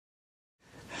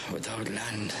Without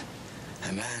land,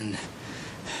 a man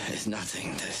is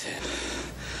nothing, they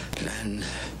say. Land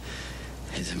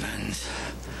is a man's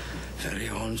very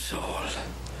own soul.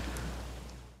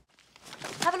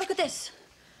 Have a look at this.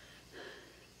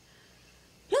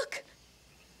 Look.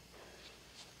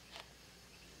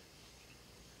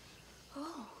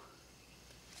 Oh.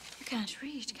 You can't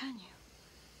read, can you?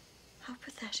 How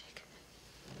pathetic.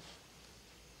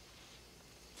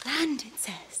 Land, it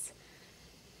says.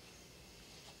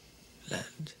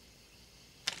 Land?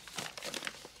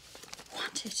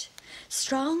 Wanted.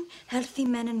 Strong, healthy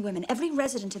men and women. Every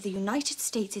resident of the United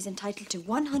States is entitled to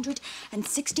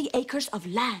 160 acres of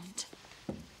land.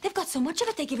 They've got so much of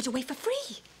it, they give it away for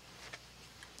free.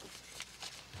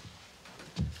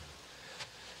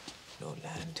 No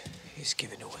land is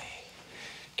given away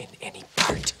in any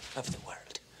part of the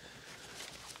world.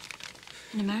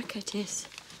 In America it is.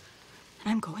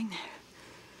 And I'm going there.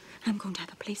 I'm going to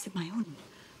have a place of my own.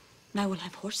 And I will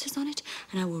have horses on it,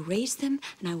 and I will raise them,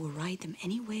 and I will ride them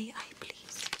any way I please.